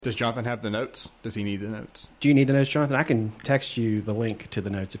Does Jonathan have the notes? Does he need the notes? Do you need the notes, Jonathan? I can text you the link to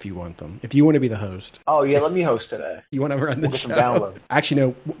the notes if you want them. If you want to be the host. Oh, yeah, let me host today. You want to run the We'll get show? some downloads. Actually,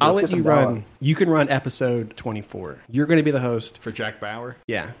 no. I'll Let's let get you some run. downloads. You can run episode 24. You're going to be the host. For Jack Bauer?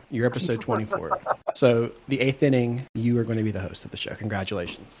 Yeah, you're episode 24. So the 8th inning, you are going to be the host of the show.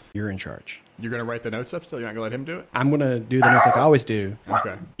 Congratulations. You're in charge. You're going to write the notes up still? You're not going to let him do it? I'm going to do the notes like I always do.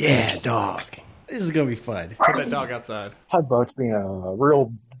 Okay. Yeah, dog. This is going to be fun. Put that dog outside. Hi, Buck's being a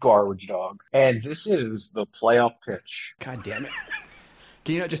real garbage dog. And this is the playoff pitch. God damn it.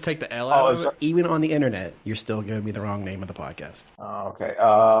 Can you not just take the L out of it? Even on the internet, you're still going to be the wrong name of the podcast. Okay.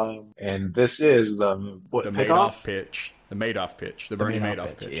 And this is the Madoff pitch. The Madoff pitch. The Bernie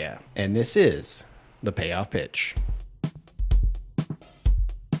Madoff pitch. Yeah. And this is the payoff pitch.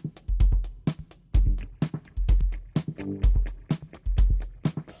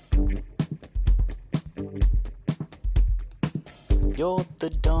 You're the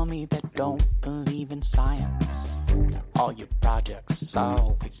dummy that don't believe in science. All your projects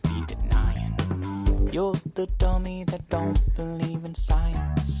always be denying. You're the dummy that don't believe in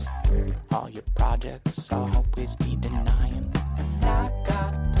science. All your projects always be denying. And I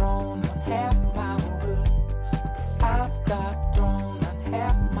got thrown on half my words. I've got thrown on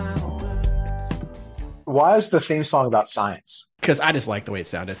half my words. Why is the theme song about science? Because I just like the way it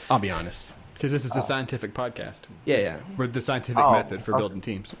sounded. I'll be honest. Because this is a scientific podcast. Yeah. We're the scientific method for building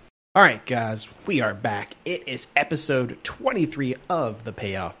teams. All right, guys, we are back. It is episode 23 of the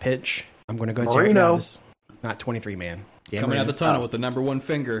payoff pitch. I'm going to go to Marino. It's not 23, man. Dan Coming out Marino. the tunnel with the number one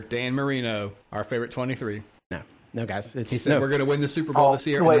finger, Dan Marino, our favorite 23. No, guys. He said we're going to win the Super Bowl this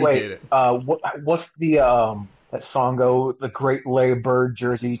year, Wait, and they did it. What's the that song go? The Great Larry Bird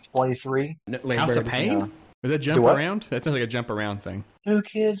jersey 23. House of Pain? Is that jump what? around? That sounds like a jump around thing. New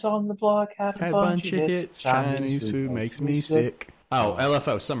kids on the block had a bunch of hits. Chinese food makes me sick. Oh,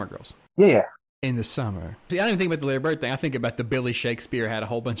 LFO, Summer Girls. Yeah. In the summer. See, I don't even think about the Larry Bird thing. I think about the Billy Shakespeare had a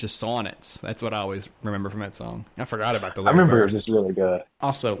whole bunch of sonnets. That's what I always remember from that song. I forgot about the Larry I remember Bird. it was just really good.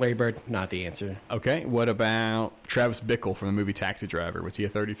 Also, Larry Bird, not the answer. Okay, what about Travis Bickle from the movie Taxi Driver? Was he a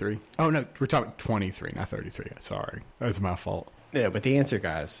 33? Oh, no, we're talking 23, not 33. Sorry. That's my fault. Yeah, but the answer,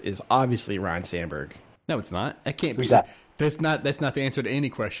 guys, is obviously Ryan Sandberg. No, it's not. That can't be. Who's that? That's not the answer to any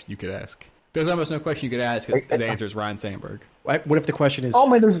question you could ask. There's almost no question you could ask. The answer is Ryan Sandberg. What if the question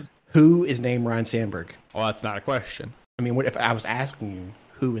is, who is named Ryan Sandberg? Well, that's not a question. I mean, what if I was asking you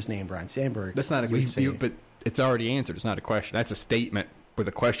who is named Ryan Sandberg? That's not a question. But it's already answered. It's not a question. That's a statement with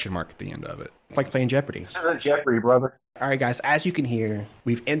a question mark at the end of it. It's like playing Jeopardy. This isn't Jeopardy, brother. All right, guys, as you can hear,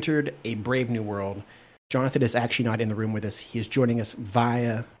 we've entered a brave new world. Jonathan is actually not in the room with us. He is joining us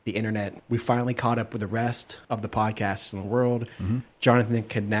via the internet. We finally caught up with the rest of the podcasts in the world. Mm-hmm. Jonathan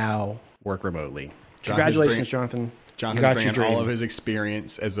can now work remotely. Congratulations, Jonathan. Jonathan's bringing all of his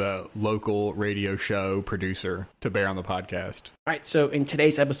experience as a local radio show producer to bear on the podcast. All right, so in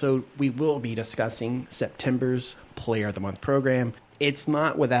today's episode, we will be discussing September's Player of the Month program. It's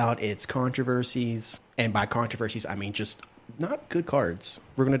not without its controversies, and by controversies, I mean just not good cards.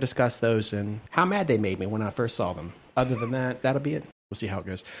 We're going to discuss those and how mad they made me when I first saw them. Other than that, that'll be it. We'll see how it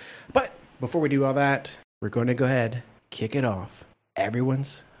goes. But before we do all that, we're going to go ahead, kick it off.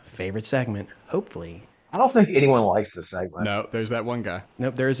 Everyone's favorite segment, hopefully. I don't think anyone likes this segment. No, there's that one guy.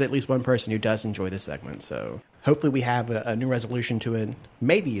 Nope, there is at least one person who does enjoy this segment. So hopefully we have a new resolution to it.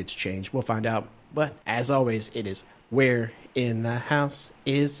 Maybe it's changed. We'll find out. But as always, it is where in the house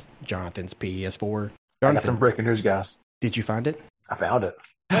is Jonathan's PS4. I got some breaking news, guys. Did you find it? I found it.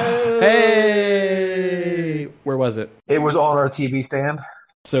 Hey! Where was it? It was on our TV stand.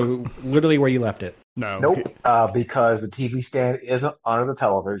 So literally where you left it. No. Nope. Because the TV stand isn't under the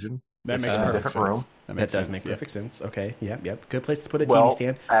television. That It's makes in a perfect different sense. room. That does make perfect sense. Okay. Yep. Good place to put a Well, TV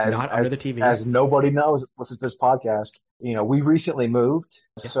stand. Not under the TV. As nobody knows, listen to this podcast. We recently moved,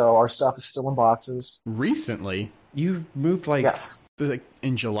 so our stuff is still in boxes. Recently? You moved Yes. Like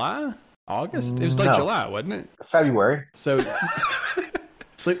in July? August? It was like No. July, wasn't it? February. So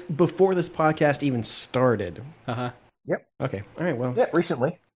before this podcast even started. Uh-huh. Yep. Okay. All right. Well, Yeah,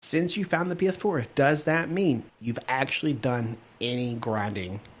 recently. since you found the PS4, does that mean you've actually done any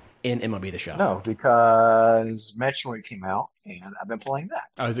grinding in MLB The Show? No, because Metroid came out, and I've been playing that.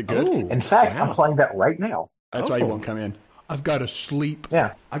 Oh, is it good? Oh, In fact, wow. I'm playing that right now. That's why you won't come in. I've got to sleep.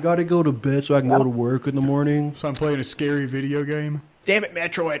 Yeah. I got to go to bed so I can go to work in the morning. So I'm playing a scary video game. Damn it,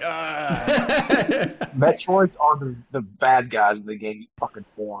 Metroid. Metroids are the bad guys in the game, you fucking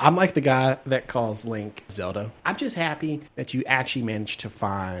form. I'm like the guy that calls Link Zelda. I'm just happy that you actually managed to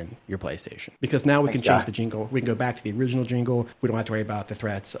find your PlayStation. Because now we can change the jingle. We can go back to the original jingle. We don't have to worry about the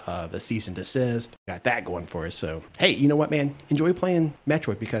threats of the cease and desist. Got that going for us. So, hey, you know what, man? Enjoy playing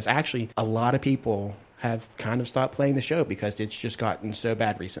Metroid, because actually a lot of people have kind of stopped playing the show because it's just gotten so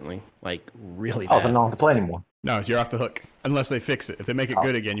bad recently. Like, really bad. Oh, then I don't have to play anymore. No, you're off the hook. Unless they fix it. If they make it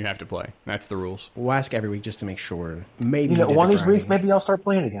good again, you have to play. That's the rules. We'll ask every week just to make sure. Maybe one of these weeks, maybe I'll start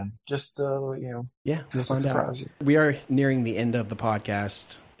playing again. Just, Yeah, just find out. you. We are nearing the end of the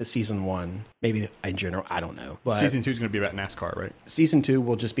podcast. Season 1, maybe in general, I don't know. But Season 2 is going to be about NASCAR, right? Season 2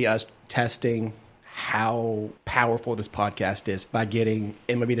 will just be us testing how powerful this podcast is by getting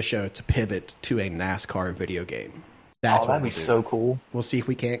MLB The Show to pivot to a NASCAR video game. That's what that'd we be do. so cool. We'll see if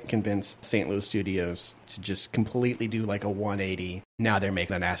we can't convince St. Louis Studios to just completely do like a 180. Now they're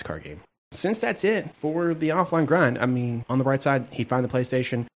making a NASCAR game. Since that's it for the offline grind, I mean, on the bright side, he found the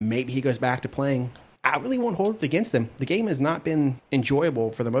PlayStation. Maybe he goes back to playing. I really won't hold it against him. The game has not been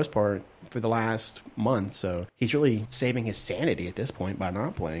enjoyable for the most part for the last month, so he's really saving his sanity at this point by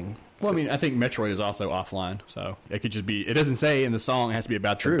not playing. Well, I mean, I think Metroid is also offline, so it could just be... It doesn't say in the song it has to be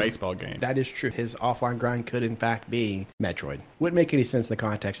about the baseball game. That is true. His offline grind could, in fact, be Metroid. Wouldn't make any sense in the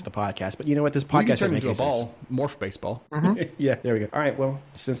context of the podcast, but you know what? This podcast doesn't make any sense. Ball, morph baseball. Yeah, there we go. All right, well,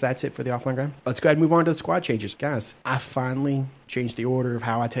 since that's it for the offline grind, let's go ahead and move on to the squad changes. Guys, I finally changed the order of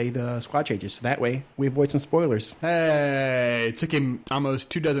how I tell you the squad changes, so that way we avoid some spoilers. Hey, it took him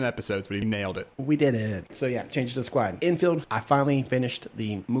almost 24 episodes, but he nailed it. We did it. So yeah, change to the squad. Infield, I finally finished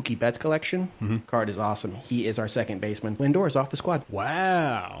the Mookie Betts collection. Card is awesome. He is our second baseman. Lindor's off the squad.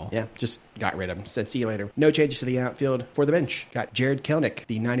 Wow. Yeah, just got rid of him. Said see you later. No changes to the outfield. For the bench, got Jared Kelnick,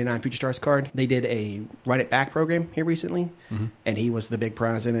 the 99 Future Stars card. They did a run it back program here recently, and he was the big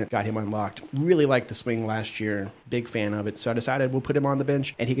prize in it. Got him unlocked. Really liked the swing last year. Big fan of it. So I decided we'll put him on the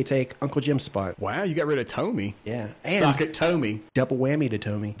bench, and he could take Uncle Jim's spot. Wow, you got rid of Tommy. Yeah. And Sock it, Tommy. double whammy to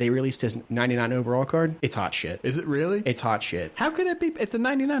Tommy. They released his 99 overall card. It's hot shit. Is it really? It's hot shit. How could it be? It's a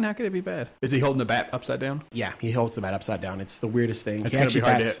 99. How could it be bad? Is he holding the bat upside down? Yeah, he holds the bat upside down. It's the weirdest thing. It's going to be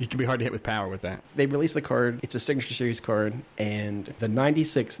hard to hit. You can be hard to hit with power with that. They released the card. It's a signature series card, and the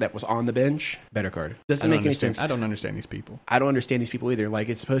 96 that was on the bench, better card. Doesn't make any sense. I don't understand these people. I don't understand these people either. Like,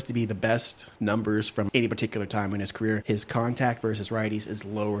 it's supposed to be the best numbers from any particular time in his career. His contact versus righties is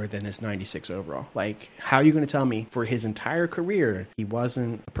lower than his 96 overall. Like, how are you going to tell me for his entire career he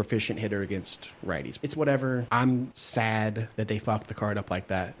wasn't a proficient hitter against righties? It's whatever. I'm sad that they fucked the card up like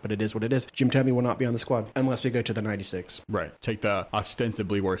that, but it is what it is. Jim Tomey will not be on the squad unless we go to the 96. Right. Take the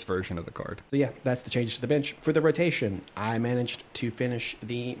ostensibly worse version of the card. So yeah, that's the changes to the bench. For the rotation, I managed to finish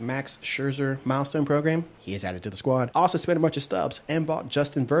the Max Scherzer milestone program. He is added to the squad. Also spent a bunch of stubs and bought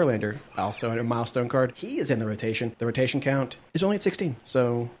Justin Verlander, also a milestone card. He is in the rotation. The rotation count is only at 16.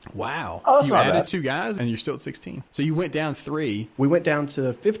 So wow. Oh, that's you not added bad. 2 guys and you're still at 16. So you went down 3. we went down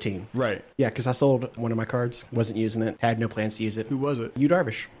to 15. Right. Yeah, because I sold one of my cards. Wasn't using it. Had no plans to use it. Who was it? Yu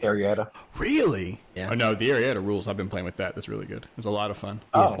Darvish. Arietta. Really? Yeah. Oh, no, the Arietta rules. I've been playing with that. That's really good. It was a lot of fun.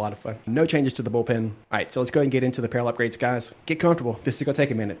 Yeah, it's a lot of fun. No changes to the bullpen. All right, so let's go ahead and get into the parallel upgrades, guys. Get comfortable. This is going to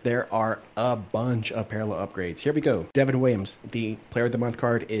take a minute. There are a bunch of parallel upgrades. Here we go. Devin Williams, the Player of the Month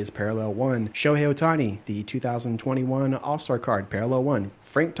card is Parallel 1. Shohei Ohtani, the 2021 All-Star card, Parallel 1.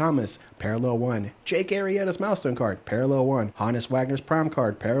 Frank Thomas, Parallel 1. Jake Arrieta's Milestone card, Parallel 1. Hannes Wagner's Prime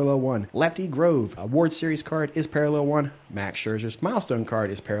card, Parallel 1. Lefty Grove, Award Series card is Parallel 1. Max Scherzer's Milestone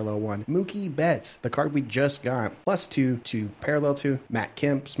card is Parallel 1. Mookie Betts, the card we just got, +2 to Parallel 2. Matt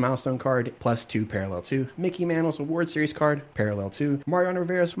Kemp's Milestone card, +2 Parallel 2. Mickey Mantle's Award Series card, Parallel 2. Mariano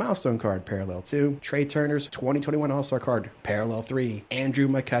Rivera's Milestone card, Parallel 2. Trey Turner's 2021 All-Star card, Parallel 3. Andrew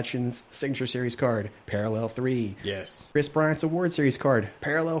McCutcheon's Signature Series card, Parallel 3. Yes. Chris Bryant's Award Series card,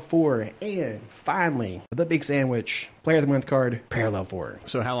 Parallel 4. And finally, the Big Sandwich, Player of the Month card, Parallel 4.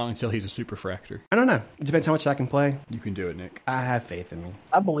 So how long until he's a superfractor? I don't know. It depends how much I can play. You can do it, Nick. I have faith in me.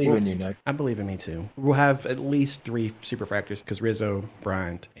 I believe in you, Nick. I believe in me too. We'll have at least 3 superfractors because Rizzo,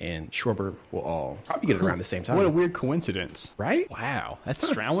 Bryant, and Schwarber will all probably get it around the same time. What a weird coincidence. Right? Wow. That's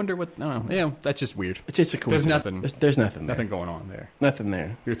strange. I wonder what... No, yeah, that's just weird. It's just a coincidence. nothing. There's nothing there. Nothing going on there. Nothing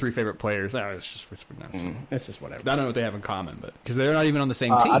there. Your 3 favorite players. Oh, it's just... It's just whatever. I don't know what they have in common, but... Because they're not even on the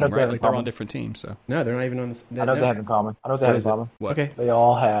same I team, know they right? have in Like, they're on common. different teams, so... No, they're not even on this. I know they have in common. What is it? What? Okay. They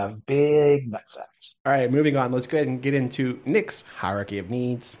all have big nutsack. All right, moving on. Let's go ahead and get into Nick's hierarchy of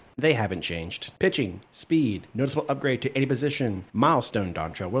needs. They haven't changed. Pitching, speed, noticeable upgrade to any position, milestone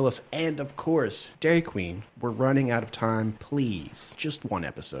Dontrell Willis, and of course, Dairy Queen. We're running out of time. Please, just one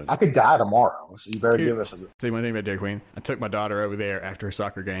episode. I could die tomorrow, so you better give us a... See, one thing about Dairy Queen, I took my daughter over there after her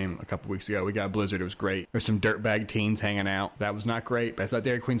soccer game a couple weeks ago. We got a blizzard. It was great. There's some dirtbag teens hanging out. That was not great, but it's not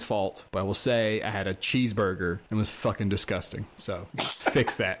Dairy Queen's fault. But I will say I had a cheeseburger and it was fucking disgusting. So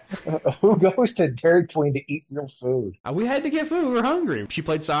fix that. Who goes to Dairy Queen to eat real food? We had to get food. We were hungry. She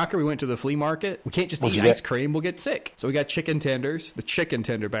played soccer. We went to the flea market. We can't just eat ice cream. We'll get sick. So we got chicken tenders. The chicken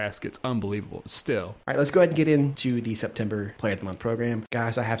tender basket's unbelievable. Still. All right, let's go ahead and get into the September Player of the Month program.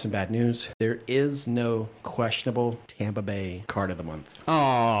 Guys, I have some bad news. There is no questionable Tampa Bay Card of the Month.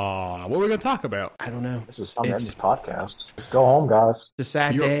 Aw, what are we going to talk about? I don't know. This is something in this podcast. Just go home, guys. It's a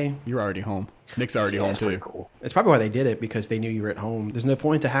sad day. You're already home. Nick's already home, too. Cool. It's probably why they did it, because they knew you were at home. There's no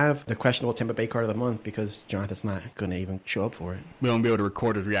point to have the questionable Tampa Bay Card of the Month because Jonathan's not going to even show up for it. We won't be able to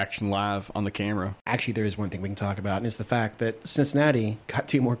record his reaction live on the camera. Actually, there is one thing we can talk about, and it's the fact that Cincinnati got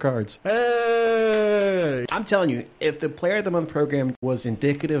 2 more cards. Hey! I'm telling you, if the Player of the Month program was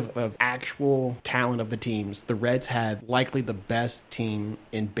indicative of actual talent of the teams, the Reds had likely the best team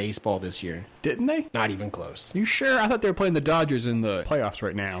in baseball this year. Didn't they? Not even close. You sure? I thought they were playing the Dodgers in the playoffs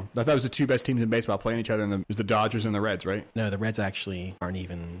right now. I thought it was the 2 best teams in baseball playing each other, and it was the Dodgers and the Reds, right? No, the Reds actually aren't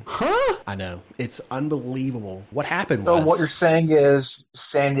even... Huh? I know. It's unbelievable. What happened So was... what you're saying is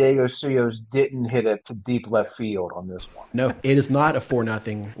San Diego Studios didn't hit it to deep left field on this one. No, it is not a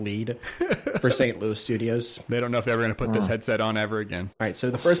 4-0 lead for St. Louis Studios. They don't know if they're ever going to put this headset on ever again. All right, so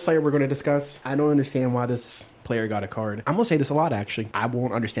the first player we're going to discuss, I don't understand why this player got a card. I'm going to say this a lot, actually. I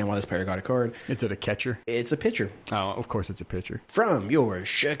won't understand why this player got a card. Is it a catcher? It's a pitcher. Oh, of course it's a pitcher. From your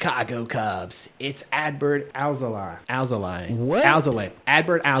Chicago Cubs, it's Adbert Alzolay. What? Alzolay.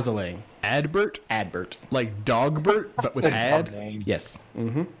 Adbert Alzolay. Adbert? Like Dogbert, but with ad? Yes.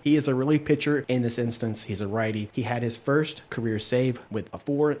 He is a relief pitcher in this instance. He's a righty. He had his first career save with a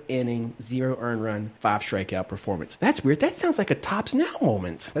 4-inning, 0 earned run, 5 strikeout performance. That's weird. That sounds like a Tops Now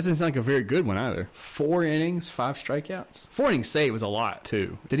moment. That doesn't sound like a very good one either. 4 innings, 5 strikeouts. 4 innings save was a lot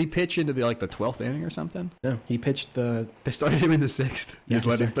too. Did he pitch into the 12th inning or something? No, he pitched the... They started him in the 6th. Yeah, Just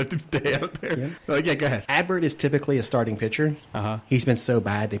let him stay out there. Yeah. Yeah, go ahead. Adbert is typically a starting pitcher. Uh-huh. He's been so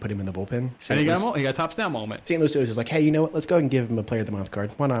bad they put him in the bullpen. And he got a Tops Now moment. St. Louis Studios is like, hey, you know what? Let's go ahead and give him a Player of the Month card.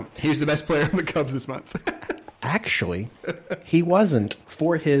 Why not? He's the best player on the Cubs this month. Actually, he wasn't.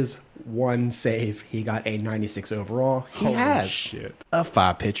 For his one save, he got a 96 overall. He has shit. a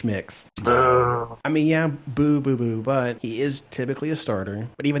 5-pitch mix. I mean, yeah, boo, but he is typically a starter.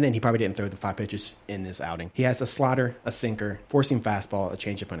 But even then, he probably didn't throw the 5 pitches in this outing. He has a slider, a sinker, 4-seam fastball, a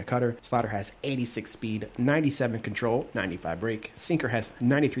changeup, and a cutter. Slider has 86 speed, 97 control, 95 break. Sinker has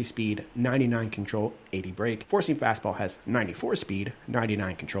 93 speed, 99 control, 80 break. 4-seam fastball has 94 speed,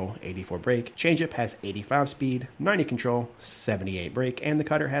 99 control, 84 break. Changeup has 85 speed, 90 control, 78 break. And the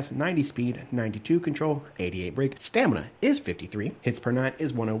cutter has 90 speed, 92 control, 88 break. Stamina is 53. Hits per 9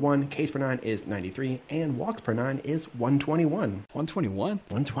 is 101. Ks per 9 is 93. And walks per 9 is 121. 121?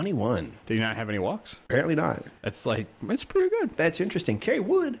 121. Did he not have any walks? Apparently not. That's pretty good. That's interesting. Kerry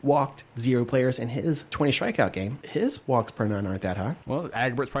Wood walked 0 players in his 20 strikeout game. His walks per 9 aren't that high. Well,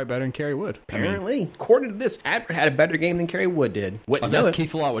 Agbert's probably better than Kerry Wood. Apparently. According to this, Adbert had a better game than Kerry Wood did. Let's ask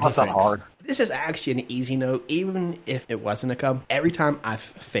Keith Law what he That's not thinks. hard. This is actually an easy note, even if it wasn't a Cub. Every time I've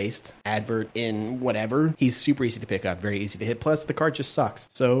faced Adbert in whatever, he's super easy to pick up, very easy to hit. Plus, the card just sucks.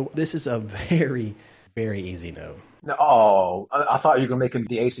 So this is a very, very easy note. Oh, I thought you were going to make him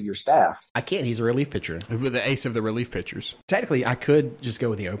the ace of your staff. I can't. He's a relief pitcher. With the ace of the relief pitchers. Technically, I could just go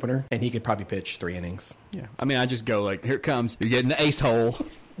with the opener, and he could probably pitch 3 innings. Yeah. I mean, I just go here it comes. You're getting the ace hole.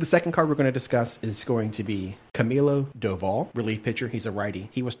 The second card we're going to discuss is going to be Camilo Doval, relief pitcher. He's a righty.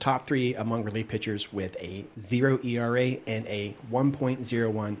 He was top 3 among relief pitchers with a 0 ERA and a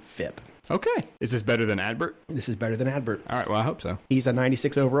 1.01 FIP. Okay. Is this better than Adbert? This is better than Adbert. All right. Well, I hope so. He's a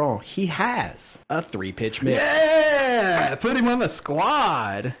 96 overall. He has a 3-pitch mix. Yeah! Put him on the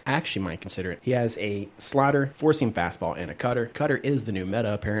squad. I actually might consider it. He has a slider, 4-seam fastball, and a cutter. Cutter is the new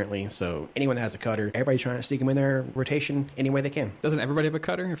meta, apparently. So anyone that has a cutter, everybody's trying to sneak him in their rotation any way they can. Doesn't everybody have a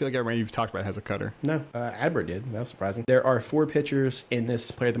cutter? I feel like everybody you've talked about has a cutter. No, Adbert did. That was surprising. There are 4 pitchers in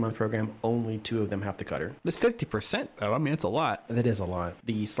this Player of the Month program. Only 2 of them have the cutter. That's 50%, though. I mean, it's a lot. That is a lot.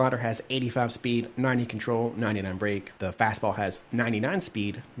 The slider has 85 speed, 90 control, 99 break. The fastball has 99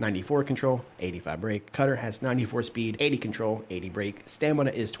 speed, 94 control, 85 break. Cutter has 94 speed, speed, 80 control, 80 break.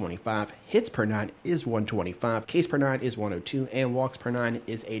 Stamina is 25. Hits per 9 is 125. Case per 9 is 102. And walks per 9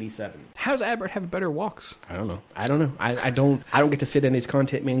 is 87. How does Adbert have better walks? I don't know. I don't get to sit in these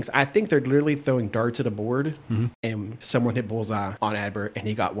content meetings. I think they're literally throwing darts at a board, and someone hit bullseye on Adbert, and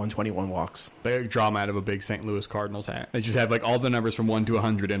he got 121 walks. They draw him out of a big St. Louis Cardinals hat. They just have like all the numbers from 1 to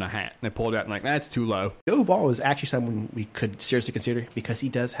 100 in a hat. And they pull it out and like, that's too low. Joe Vall is actually someone we could seriously consider because he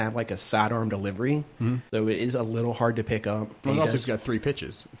does have like a sidearm delivery, so it is a little hard to pick up. Well, he's got 3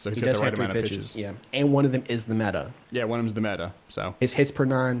 pitches, so he's he got does the right have 3 amount of pitches. pitches. Yeah, and one of them is the meta. Yeah, one of them's the meta. So His hits per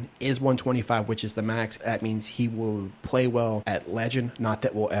 9 is 125, which is the max. That means he will play well at Legend. Not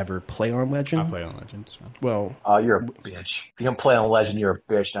that we'll ever play on Legend. I'll play on Legend. It's fine. Well, You're a bitch. If you don't play on Legend, you're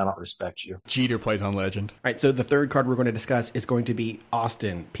a bitch, and I don't respect you. Jeter plays on Legend. all right, so the third card we're going to discuss is going to be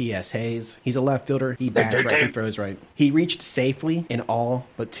Austin P.S. Hayes. He's a left fielder. He bats right, he throws right. He reached safely in all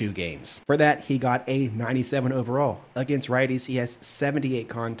but 2 games. For that, he got a 97 overall. Against righties, he has 78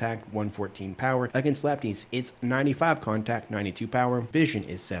 contact, 114 power. Against lefties, it's 95 contact, 92 power. Vision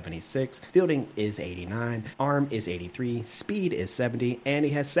is 76. Fielding is 89. Arm is 83. Speed is 70. And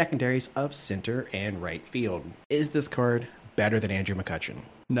he has secondaries of center and right field. Is this card better than Andrew McCutchen?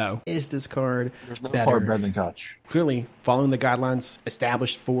 No. Is this card There's no better? card better than Kutch. Clearly, following the guidelines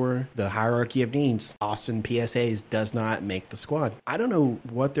established for the hierarchy of needs, Austin PSAs does not make the squad. I don't know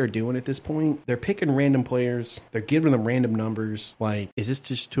what they're doing at this point. They're picking random players. They're giving them random numbers. Like, is this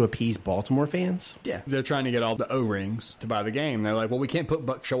just to appease Baltimore fans? Yeah. They're trying to get all the O-rings to buy the game. They're like, well, we can't put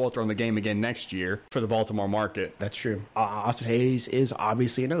Buck Showalter on the game again next year for the Baltimore market. That's true. Austin Hayes is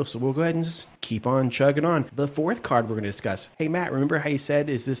obviously a no, so we'll go ahead and just keep on chugging on. The fourth card we're going to discuss. Hey, Matt, remember how you said,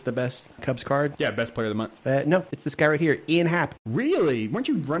 is this the best Cubs card? Yeah, best player of the month. No, it's this guy right here, Ian Happ. Really? Weren't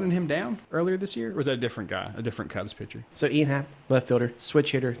you running him down earlier this year? Or was that a different guy, a different Cubs pitcher? So Ian Happ, left fielder,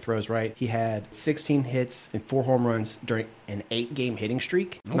 switch hitter, throws right. He had 16 hits and 4 home runs during an 8-game hitting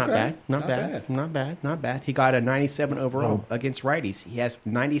streak. Not Okay. bad. Not Not bad. bad. Not bad. Not bad. He got a 97 overall against righties. He has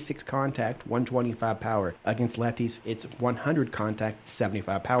 96 contact, 125 power. Against lefties, it's 100 contact,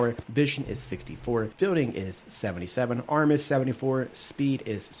 75 power. Vision is 64. Fielding is 77. Arm is 74. Speed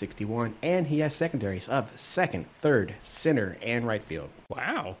is 61. And he has secondaries of second, third, center, and right field.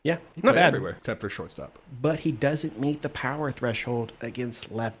 Wow. Yeah, He not played bad. everywhere except for shortstop. But he doesn't meet the power threshold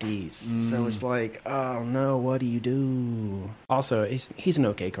against lefties. So it's like, oh no, what do you do? Also, he's an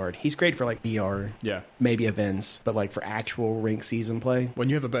okay card. He's great for like BR, Yeah. maybe events, but like for actual rink season play, When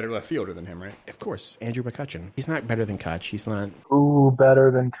you have a better left fielder than him, right? of course, Andrew McCutchen. He's not better than Kutch. He's not. Ooh, better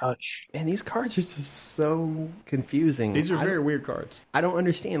than Kutch. And these cards are just so confusing. These are I very don't- weird cards. I don't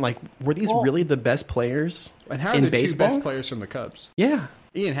understand. Like, were these Well- really the best players And how are in the baseball? 2 best players from the Cubs? Yeah.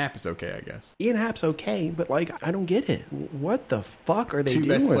 Ian Happ is okay, I guess. Ian Happ's okay, but like, I don't get it. What the fuck are they 2 doing?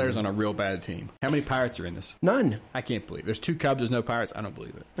 best players on a real bad team. How many Pirates are in this? None. I can't believe. There's 2 Cubs, there's no Pirates. I don't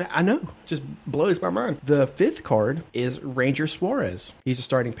believe it. I know. Just blows my mind. The fifth card is Ranger Suarez. He's a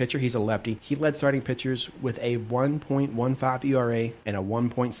starting pitcher. He's a lefty. He led starting pitchers with a 1.15 ERA and a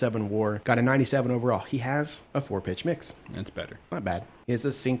 1.7 WAR. Got a 97 overall. He has a 4-pitch mix. That's better. Not bad. He has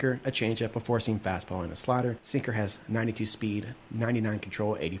a sinker, a changeup, a 4-seam fastball, and a slider. Sinker has 92 speed, 99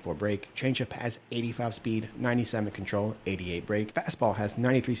 control, 84 break. Changeup has 85 speed, 97 control, 88 break. Fastball has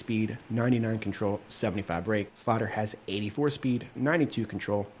 93 speed, 99 control, 75 break. Slider has 84 speed, 92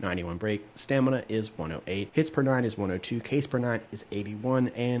 control, 91 break. Stamina is 108. Hits per 9 is 102. Case per 9 is 81.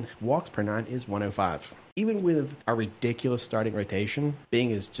 And walks per 9 is 105. Even with a ridiculous starting rotation,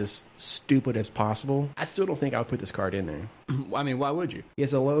 being as just stupid as possible, I still don't think I would put this card in there. I mean, why would you? He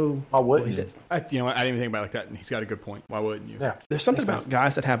has a low. Why wouldn't he you? does. I didn't even think about it like that. And he's got a good point. Why wouldn't you? Yeah. There's something about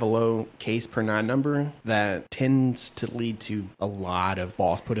guys that have a low case per 9 number that tends to lead to a lot of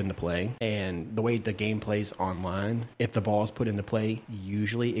balls put into play. And the way the game plays online, if the ball is put into play,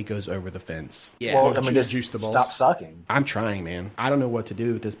 usually it goes over the fence. Yeah. Well, I mean, just juice the balls. stop sucking. I'm trying, man. I don't know what to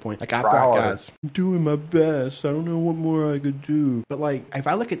do at this point. Like, I've Try got harder. guys. I'm doing my best. I don't know what more I could do. But, like, if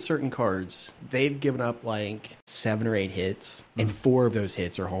I look at certain cards, they've given up, like, 7 or 8 hits, and 4 of those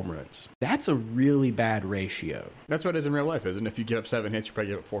hits are home runs. That's a really bad ratio. That's what it is in real life, isn't it? If you give up 7 hits, you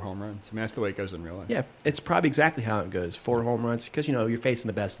probably give up 4 home runs. I mean, that's the way it goes in real life. Yeah, it's probably exactly how it goes. 4 home runs, because, you know, you're facing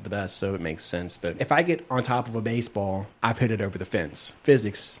the best of the best, so it makes sense that if I get on top of a baseball, I've hit it over the fence.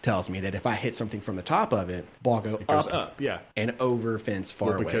 Physics tells me that if I hit something from the top of it, ball It goes up, yeah. and over fence far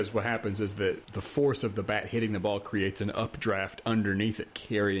Well, away. because what happens is that the force of the bat hitting the ball creates an updraft underneath it,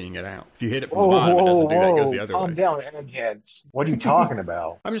 carrying it out. If you hit it from the bottom, it doesn't do that. It goes the other Calm way. down, egghead. chance. What are you talking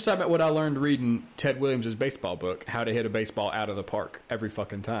about? I'm just talking about what I learned reading Ted Williams' baseball book, How to Hit a Baseball Out of the Park every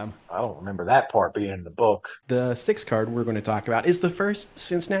fucking time. I don't remember that part being in the book. The sixth card we're going to talk about is the first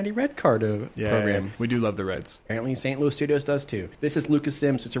Cincinnati Red card program. We do love the Reds. Apparently St. Louis Studios does too. This is Lucas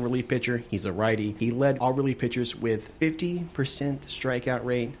Sims. It's a relief pitcher. He's a righty. He led all relief pitchers with 50% strikeout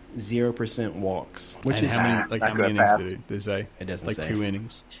rate, 0% walks. Which And is how many, not how many gonna innings did they say? It doesn't like say. 2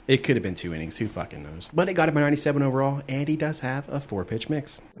 innings. It could have been 2 innings. Who fucking knows? But it got him a 97 overall, and he does have a 4-pitch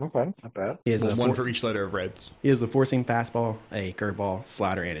mix. Okay, not bad. He has One for each letter of Reds. He has a 4-seam fastball, a curveball,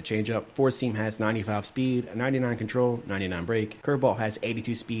 slider, and a changeup. 4-seam has 95 speed, 99 control, 99 brake. Curveball has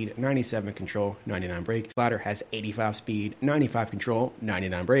 82 speed, 97 control, 99 brake. Slider has 85 speed, 95 control,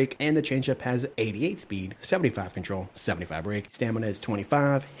 99 brake. And the changeup has 88 speed, 75 control, 75 brake. Stamina is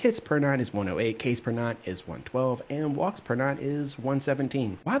 25. Hits per nine is 108. Ks per nine is 112. And walks per nine is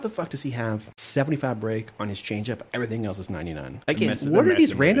 117. Why the fuck does he have 75 brake on his changeup? Everything else is 99. Again, what are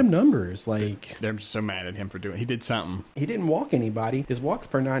these random numbers? Like, they're so mad at him for doing. He did something. he didn't walk anybody. His walks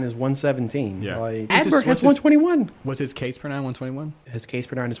per nine is 117. Yeah. Like, What's his- Adberg has what's his- 121. What's his case per nine? 121. His Ks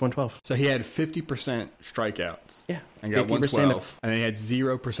per nine is 112. So he had 50% strikeouts. Yeah. And got 50% 112. And then he had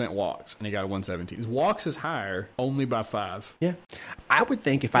 0% walks. And he got a 117. His walks is higher only by 5. Yeah. I would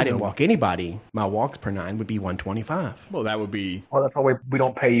think if I didn't walk anybody, my walks per nine would be 125. Well, that would be. Well, that's why we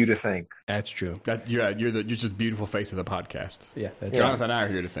don't pay you to think. That's true. You're just the beautiful face of the podcast. Yeah, that's Jonathan and I are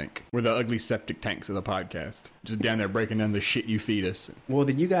here to think. We're the ugly septic tanks of the podcast. Just down there breaking down the shit you feed us. Well,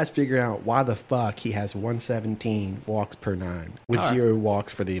 then you guys figure out why the fuck he has 117 walks per nine with All right. 0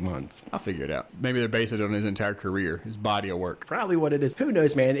 walks for the month. I'll figure it out. Maybe they're based it on his entire career. His body of work. Probably what it is. Who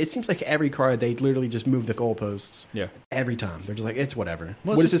knows, man? It seems like every card, they literally just move the goalposts. Yeah. Every time. They're just like, it's whatever.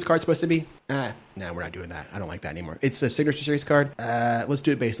 Well, What it's is this card supposed to be? No, we're not doing that. I don't like that anymore. It's a signature series card. Let's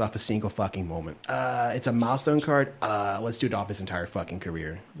do it based off a single fucking moment. It's a milestone card. Let's do it off his entire fucking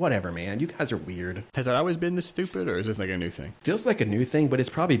career. Whatever, man. You guys are weird. Has that always been this stupid, or is this like a new thing? Feels like a new thing, but it's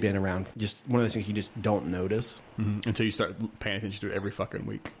probably been around. Just one of those things you just don't notice. Until you start paying attention to it every fucking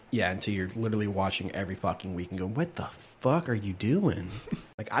week. Yeah, until you're literally watching every fucking week and going, what the fuck are you doing?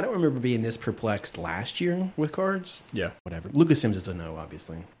 Like, I don't remember being this perplexed last year with cards. Yeah. Whatever. Lucas Sims is a no,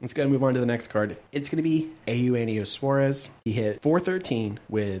 obviously. Let's go and move on to the next card. It's going to be Eugenio Suarez. He hit .413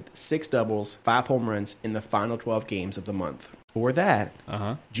 with 6 doubles, 5 home runs in the final 12 games of the month. For that,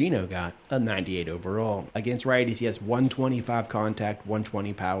 Gino got a 98 overall. Against righties, he has 125 contact,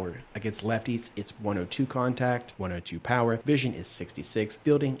 120 power. Against lefties, it's 102 contact, 102 power. Vision is 66.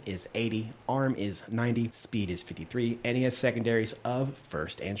 Fielding is 80. Arm is 90. Speed is 53. And he has secondaries of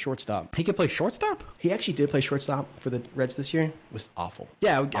first and shortstop. He could play shortstop? He actually did play shortstop for the Reds this year. It was awful.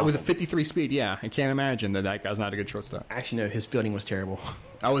 Yeah, with a 53 speed, yeah. I can't imagine that guy's not a good shortstop. Actually, no, his fielding was terrible.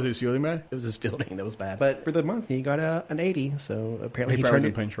 Oh, was his fielding bad? It was his fielding that was bad. But for the month, he got an 80. So apparently He he probably turned wasn't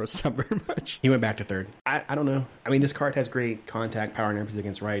it. playing shortstop very much. He went back to third. I don't know. I mean, this card has great contact, power, and emphasis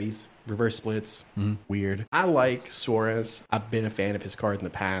against righties. Reverse splits. Weird. I like Suarez. I've been a fan of his card in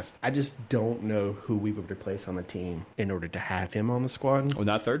the past. I just don't know who we would replace on the team in order to have him on the squad. Well,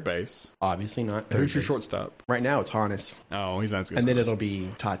 not third base. Obviously not. third Who's your base. shortstop? Right now, it's Hannes. Oh, he's not as good. And as then us. it'll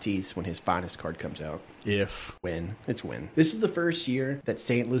be Tatis when his finest card comes out. If. Win. It's win. This is the first year that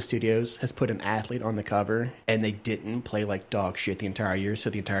St. Louis Studios has put an athlete on the cover, and they didn't play like dog shit the entire year,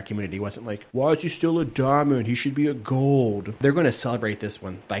 so the entire community wasn't like, why is he still a diamond? He should be a gold. They're going to celebrate this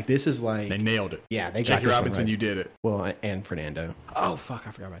one. Like, this is like... They nailed it. Yeah, they got Jackie this one Robinson, right. you did it. Well, and Fernando. Oh, fuck.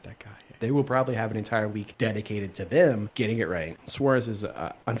 I forgot about that guy. Yeah. They will probably have an entire week dedicated to them getting it right. Suarez is,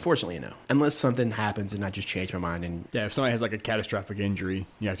 unfortunately, a no. Unless something happens and I just change my mind. And Yeah, if somebody has like a catastrophic injury,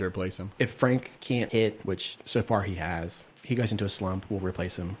 you have to replace him. if Frank can't hit, which so far he has, if he goes into a slump, we'll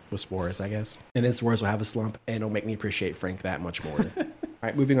replace him with Suarez, I guess. And then Suarez will have a slump, and it'll make me appreciate Frank that much more. All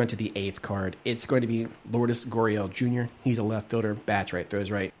right, moving on to the 8th card. It's going to be Lourdes Gurriel Jr. He's a left fielder, bats right, throws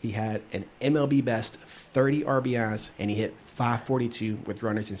right. He had an MLB best 30 RBIs, and he hit .542 with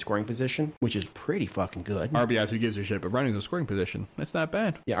runners in scoring position, which is pretty fucking good. RBIs, who gives a shit? But running the scoring position, that's not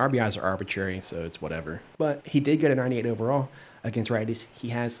bad. Yeah, RBIs are arbitrary, so it's whatever. But he did get a 98 overall. Against righties, he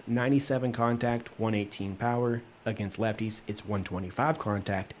has 97 contact, 118 power. Against lefties, it's 125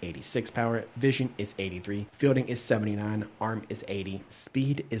 contact, 86 power. Vision is 83. Fielding is 79. Arm is 80.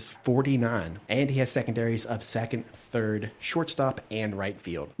 Speed is 49. And he has secondaries of second, third, shortstop, and right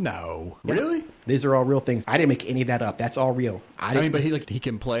field. No. Yeah. Really? These are all real things. I didn't make any of that up. That's all real. I mean, but he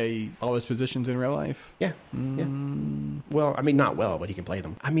can play all his positions in real life. Yeah. Yeah. Well, I mean, not well, but he can play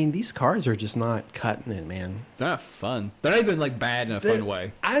them. I mean, these cards are just not cutting it, man. They're not fun. They're not even like bad in a fun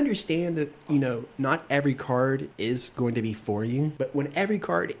way. I understand that, not every card is going to be for you. But when every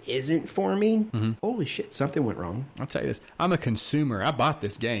card isn't for me, holy shit, something went wrong. I'll tell you this. I'm a consumer. I bought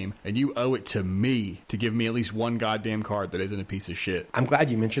this game, and you owe it to me to give me at least one goddamn card that isn't a piece of shit. I'm glad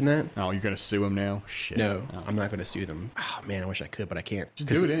you mentioned that. Oh, you're going to sue him now? Shit. No, I'm not going to sue them. Oh, man, I wish I could, but I can't. Just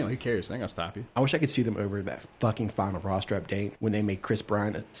do it anyway. Who cares? They ain't going to stop you. I wish I could sue them over that fucking final roster update when they made Chris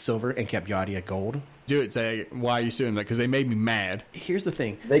Bryant a silver and kept Yachty a gold. Do it. Say, why are you suing them? Because they made me mad. Here's the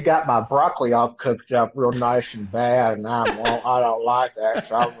thing. They got my broccoli all cooked up real nice and bad, and I don't like that,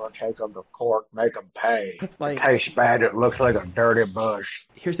 so I'm going to take them to court, make them pay. Like, it tastes bad. It looks like a dirty bush.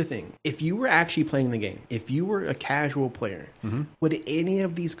 Here's the thing. If you were actually playing the game, if you were a casual player, would any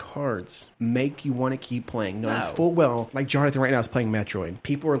of these cards make you want to keep playing? Knowing full well, like Jonathan right now is playing Metroid.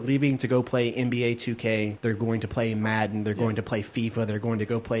 People are leaving to go play NBA 2K. They're going to play Madden. They're going to play FIFA. They're going to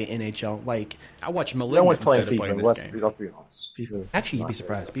go play NHL. Like, I watch No Malignant one's playing instead of playing FIFA. this game. Let's be honest. FIFA. actually, you'd be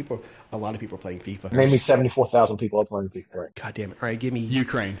surprised. A lot of people are playing FIFA. Maybe 74,000 people are playing FIFA. Right. God damn it. All right, give me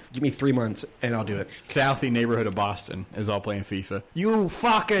Ukraine. 3 months and I'll do it. Southie neighborhood of Boston is all playing FIFA. You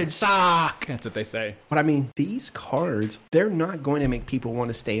fucking suck! That's what they say. But I mean, these cards, they're not going to make people want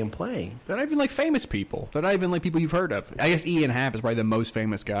to stay and play. They're not even like famous people. They're not even like people you've heard of. I guess Ian Happ is probably the most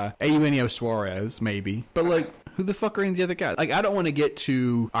famous guy. Eugenio Suarez, maybe. But like, who the fuck are any of the other guys? Like, I don't want to get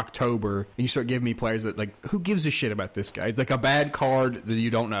to October and you start giving me players that, like, who gives a shit about this guy? It's like a bad card that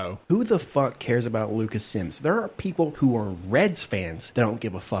you don't know. Who the fuck cares about Lucas Sims? There are people who are Reds fans that don't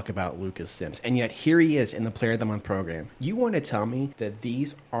give a fuck about Lucas Sims. And yet here he is in the Player of the Month program. You want to tell me that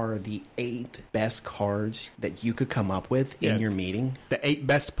these are the 8 best cards that you could come up with in your meeting? The 8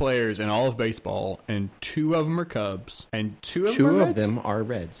 best players in all of baseball, and 2 of them are Cubs, and 2 of them 2 are of Reds? them are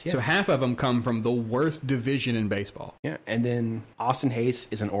Reds. Yes. So half of them come from the worst division in baseball. Yeah, and then Austin Hayes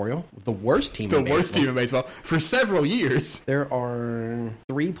is an Oriole, the worst team The in baseball. worst team in baseball for several years. There are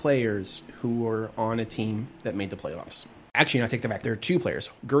 3 players who were on a team that made the playoffs. Actually, no, I take that back. There are 2 players.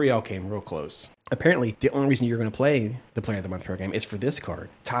 Gurriel came real close. Apparently, the only reason you're going to play the Player of the Month program is for this card.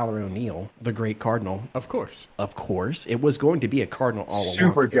 Tyler O'Neill, the great Cardinal. Of course. Of course. It was going to be a Cardinal all along.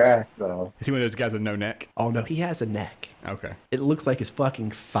 Super Jack, though. Is he one of those guys with no neck? Oh, no, he has a neck. Okay. It looks like his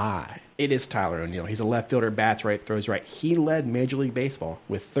fucking thigh. It is Tyler O'Neill. He's a left fielder, bats right, throws right. He led Major League Baseball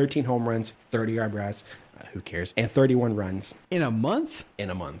with 13 home runs, 30 RBIs. Who cares? And 31 runs. In a month?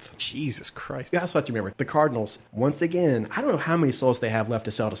 In a month. Jesus Christ. You also have to remember, the Cardinals, once again, I don't know how many souls they have left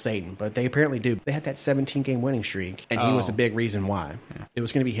to sell to Satan, but they apparently do. They had that 17-game winning streak, and he was a big reason why. Yeah. It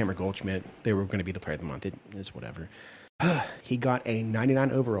was going to be him or Goldschmidt. They were going to be the Player of the Month. It's whatever. He got a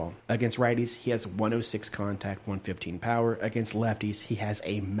 99 overall. Against righties, he has 106 contact, 115 power. Against lefties, he has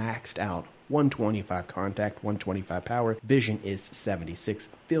a maxed out 125 contact, 125 power. Vision is 76.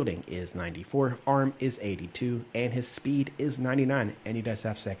 Fielding is 94. Arm is 82. And his speed is 99. And he does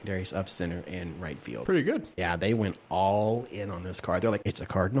have secondaries up center and right field. Pretty good. Yeah, they went all in on this card. They're like, it's a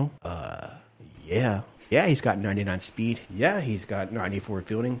Cardinal? Yeah. Yeah, he's got 99 speed. Yeah, he's got 94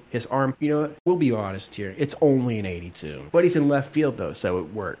 fielding. His arm, you know, we'll be honest here. It's only an 82. But he's in left field, though, so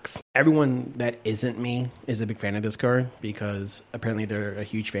it works. Everyone that isn't me is a big fan of this card because apparently they're a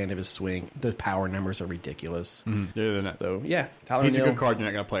huge fan of his swing. The power numbers are ridiculous. Yeah, they're not. So, yeah. Tyler He's a O'Neill. good card. You're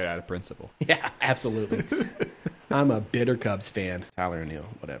not going to play it out of principle. Yeah, absolutely. I'm a bitter Cubs fan. Tyler O'Neill,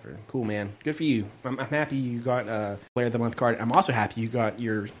 whatever. Cool, man. Good for you. I'm happy you got a Player of the Month card. I'm also happy you got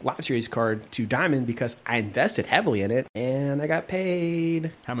your Live Series card to Diamond because I invested heavily in it and I got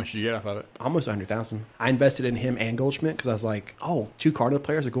paid How much did you get off of it? almost $100,000. I invested in him and Goldschmidt because I was like, oh, 2 Cardinal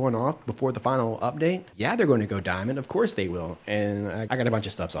players are going off before the final update. Yeah, they're going to go Diamond. Of course they will. And I got a bunch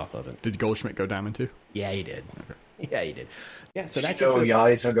of stubs off of it. Did Goldschmidt go diamond too? Yeah, he did. Yeah, he did. Yeah, so that's So it. yeah,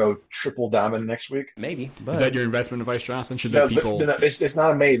 he's gonna go triple diamond next week. Maybe. But Is that your investment advice, Jonathan? Should No, the people... it's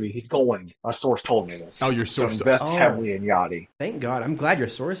not a maybe. He's going. My source told me this. Oh, your So source. invest Oh. heavily in Yachty. Thank God. I'm glad your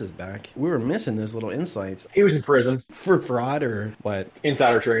source is back. We were missing those little insights. He was in prison. For fraud or what?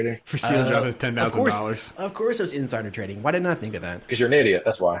 Insider trading. For stealing Jonathan's Of course, $10,000. of course it was insider trading. Why didn't I think of that? Because you're an idiot.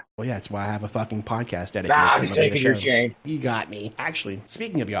 That's why. Well, yeah, that's why I have a fucking podcast dedicated Nah, to I'm the just taking your show. shame. You got me. Actually,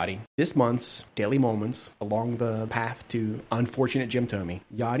 speaking of Yachty, this month's Daily Moments along the path to unfortunate Jim Tomey,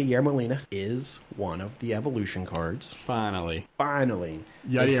 Yachty Yermolina is one of the evolution cards. Finally. Finally.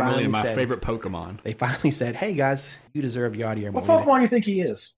 Yachty They finally Yermolina, my said- favorite Pokemon. They finally said, hey guys, You deserve Yadier What Molina. Pokemon do you think he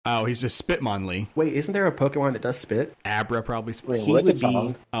is? Oh, he's just Spitmonlee. Wait, isn't there a Pokemon that does spit? Abra probably. He would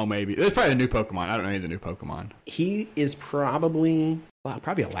be. Oh, maybe. There's probably a new Pokemon. I don't know any of the new Pokemon. He is probably. Well,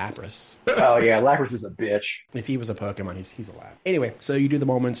 probably a Lapras. Oh yeah, Lapras is a bitch. If he was a Pokemon, he's a Lap. Anyway, so you do the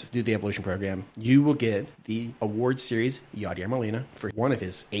moments, do the evolution program. You will get the awards series Yadier Molina for one of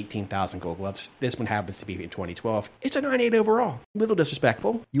his 18,000 gold gloves. This one happens to be in 2012. It's a 98 overall. Little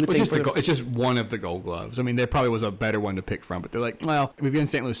disrespectful. You would It's think just, it's just one of the gold gloves. I mean, there probably was a better one to pick from, but they're like, well, we've been in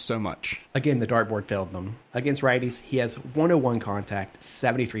St. Louis so much. Again, the dartboard failed them. Against righties, he has 101 contact,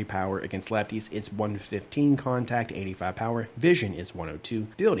 73 power. Against lefties, it's 115 contact, 85 power. Vision is 102.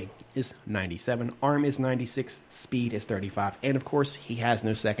 Fielding is 97. Arm is 96. Speed is 35. And of course, he has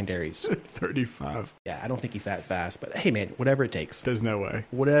no secondaries. 35. Yeah, I don't think he's that fast. But hey, man, whatever it takes. There's no way.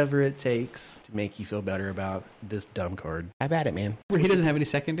 Whatever it takes to make you feel better about this dumb card. Have at it, man. He doesn't have any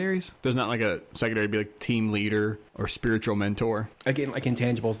secondaries? There's not like a secondary to be like team leader or spiritual mentor? Again, like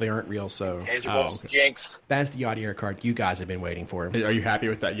intangibles, they aren't real, so... Intangibles, jinx. That's the Yadier card you guys have been waiting for. Are you happy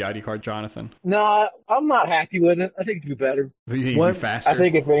with that Yadi card, Jonathan? No, I'm not happy with it. I think it'd be better. Do you think What? he'd be faster? I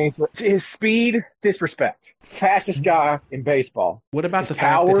think if anything, his speed, disrespect. Fastest guy in baseball. What about His the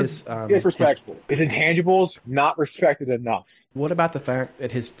fact power, that his... disrespectful. His intangibles, not respected enough. What about the fact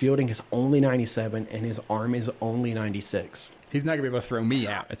that his fielding is only 97 and his arm is only 96? He's not going to be able to throw me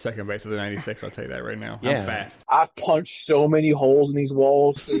out at second base with a 96, I'll tell you that right now. Yeah. I'm fast. I've punched so many holes in these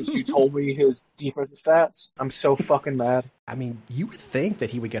walls since you told me his defensive stats. I'm so fucking mad. I mean, you would think that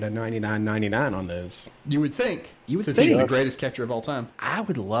he would get a 99-99 on those. You would think. You would since think. he's the greatest catcher of all time. I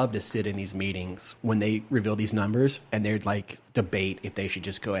would love to sit in these meetings when they reveal these numbers and they'd like debate if they should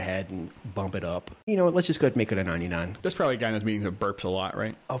just go ahead and bump it up. You know what? Let's just go ahead and make it a 99. There's probably a guy in those meetings that burps a lot,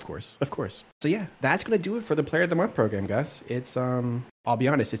 right? Of course. Of course. So yeah, that's going to do it for the Player of the Month program, guys. It's, I'll be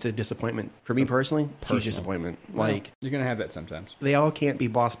honest, it's a disappointment. For me personally, huge disappointment. Like, You're going to have that sometimes. they all can't be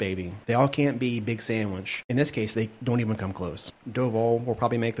Boss Baby. They all can't be Big Sandwich. In this case, they don't even come close. Doval will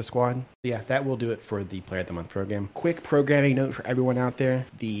probably make the squad. Yeah, that will do it for the Player of the Month program. Quick programming note for everyone out there.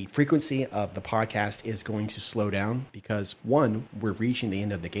 The frequency of the podcast is going to slow down because, one, we're reaching the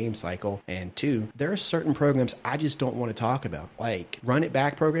end of the game cycle, and two, there are certain programs I just don't want to talk about. Like, Run It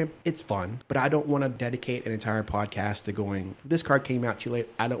Back program, it's fun, but I don't want to dedicate an entire podcast to going, this card came out too late,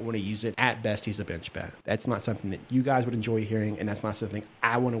 I don't want to use it. At best, he's a bench bat. That's not something that you guys would enjoy hearing, and that's not something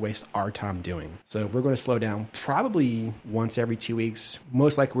I want to waste our time doing. So we're going to slow down probably once every 2 weeks.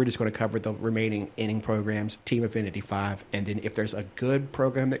 Most likely, we're just going to cover the remaining inning programs, Team Affinity 5, and then if there's a good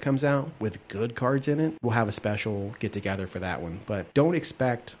program that comes out with good cards in it, we'll have a special get-together for that one. But don't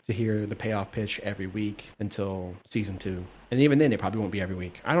expect to hear the payoff pitch every week until Season 2. And even then, it probably won't be every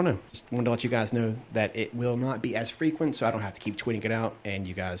week. I don't know. Just wanted to let you guys know that it will not be as frequent, so I don't have to keep tweeting it out. And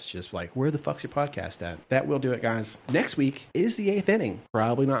you guys just like, where the fuck's your podcast at? That will do it, guys. Next week is the 8th inning.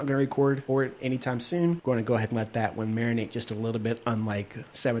 Probably not going to record for it anytime soon. Going to go ahead and let that one marinate just a little bit, unlike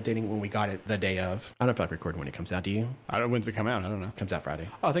 7th inning when we got it the day of. I don't know if I record when it comes out. Do you? I don't know when's it come out. I don't know. Comes out Friday.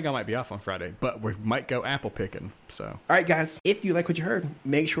 Oh, I think I might be off on Friday, but we might go apple picking. So, all right, guys. If you like what you heard,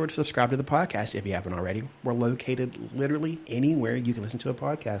 make sure to subscribe to the podcast if you haven't already. We're located literally anywhere you can listen to a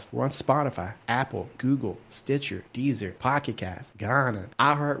podcast. We're on Spotify, Apple, Google, Stitcher, Deezer, Pocket Cast, Ghana,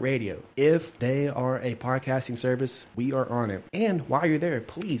 iHeartRadio. If they are a podcasting service, we are on it. And while you're there,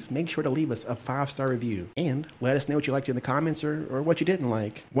 please make sure to leave us a 5-star review and let us know what you liked in the comments or what you didn't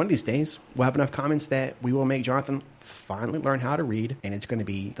like. One of these days, we'll have enough comments that we will make Jonathan finally learn how to read, and it's going to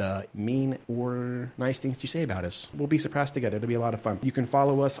be the mean or nice things you say about us. We'll be surprised together. It'll be a lot of fun. You can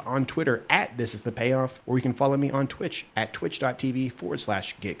follow us on Twitter at This Is The Payoff, or you can follow me on Twitch at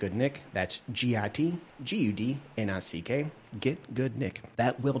twitch.tv/GetGoodNick. That's GITGUDNICK. Get Good Nick.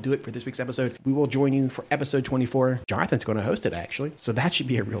 That will do it for this week's episode. We will join you for episode 24. Jonathan's going to host it, actually. So that should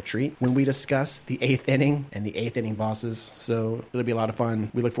be a real treat when we discuss the 8th inning and the 8th inning bosses. So it'll be a lot of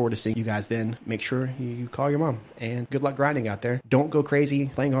fun. We look forward to seeing you guys then. Make sure you call your mom. And good luck grinding out there. Don't go crazy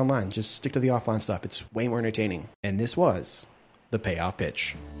playing online. Just stick to the offline stuff. It's way more entertaining. And this was the Payoff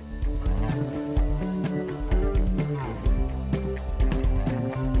Pitch.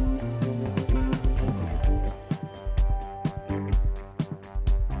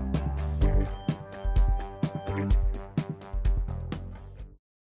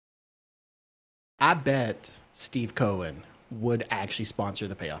 I bet Steve Cohen would actually sponsor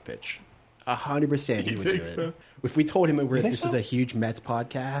the Payoff Pitch. 100% he would do it. so? If we told him this so? is a huge Mets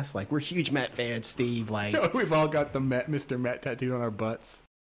podcast, like, we're huge Met fans, Steve, like... we've all got the Mr. Met tattooed on our butts.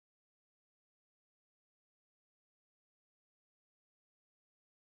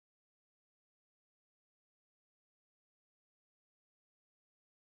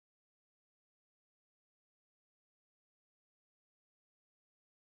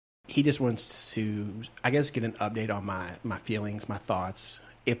 he just wants to, I guess, get an update on my feelings, my thoughts.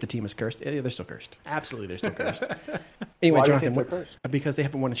 If the team is cursed, yeah, they're still cursed. Absolutely, they're still cursed. Anyway, Why do you Jonathan, think they're cursed? because they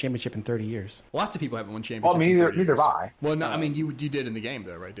haven't won a championship in 30 years. Lots of people haven't won championships. Well, I mean, in 30 neither years. have I. Well, no, I mean, you did in the game,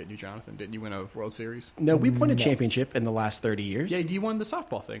 though, right? Didn't you, Jonathan? Didn't you win a World Series? No, we've won a championship in the last 30 years. Yeah, you won the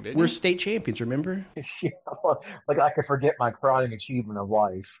softball thing, didn't We're you? state champions, remember? Yeah, like I could forget my crowning achievement of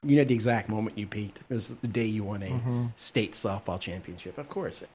life. You know the exact moment you peaked. It was the day you won a state softball championship, of course.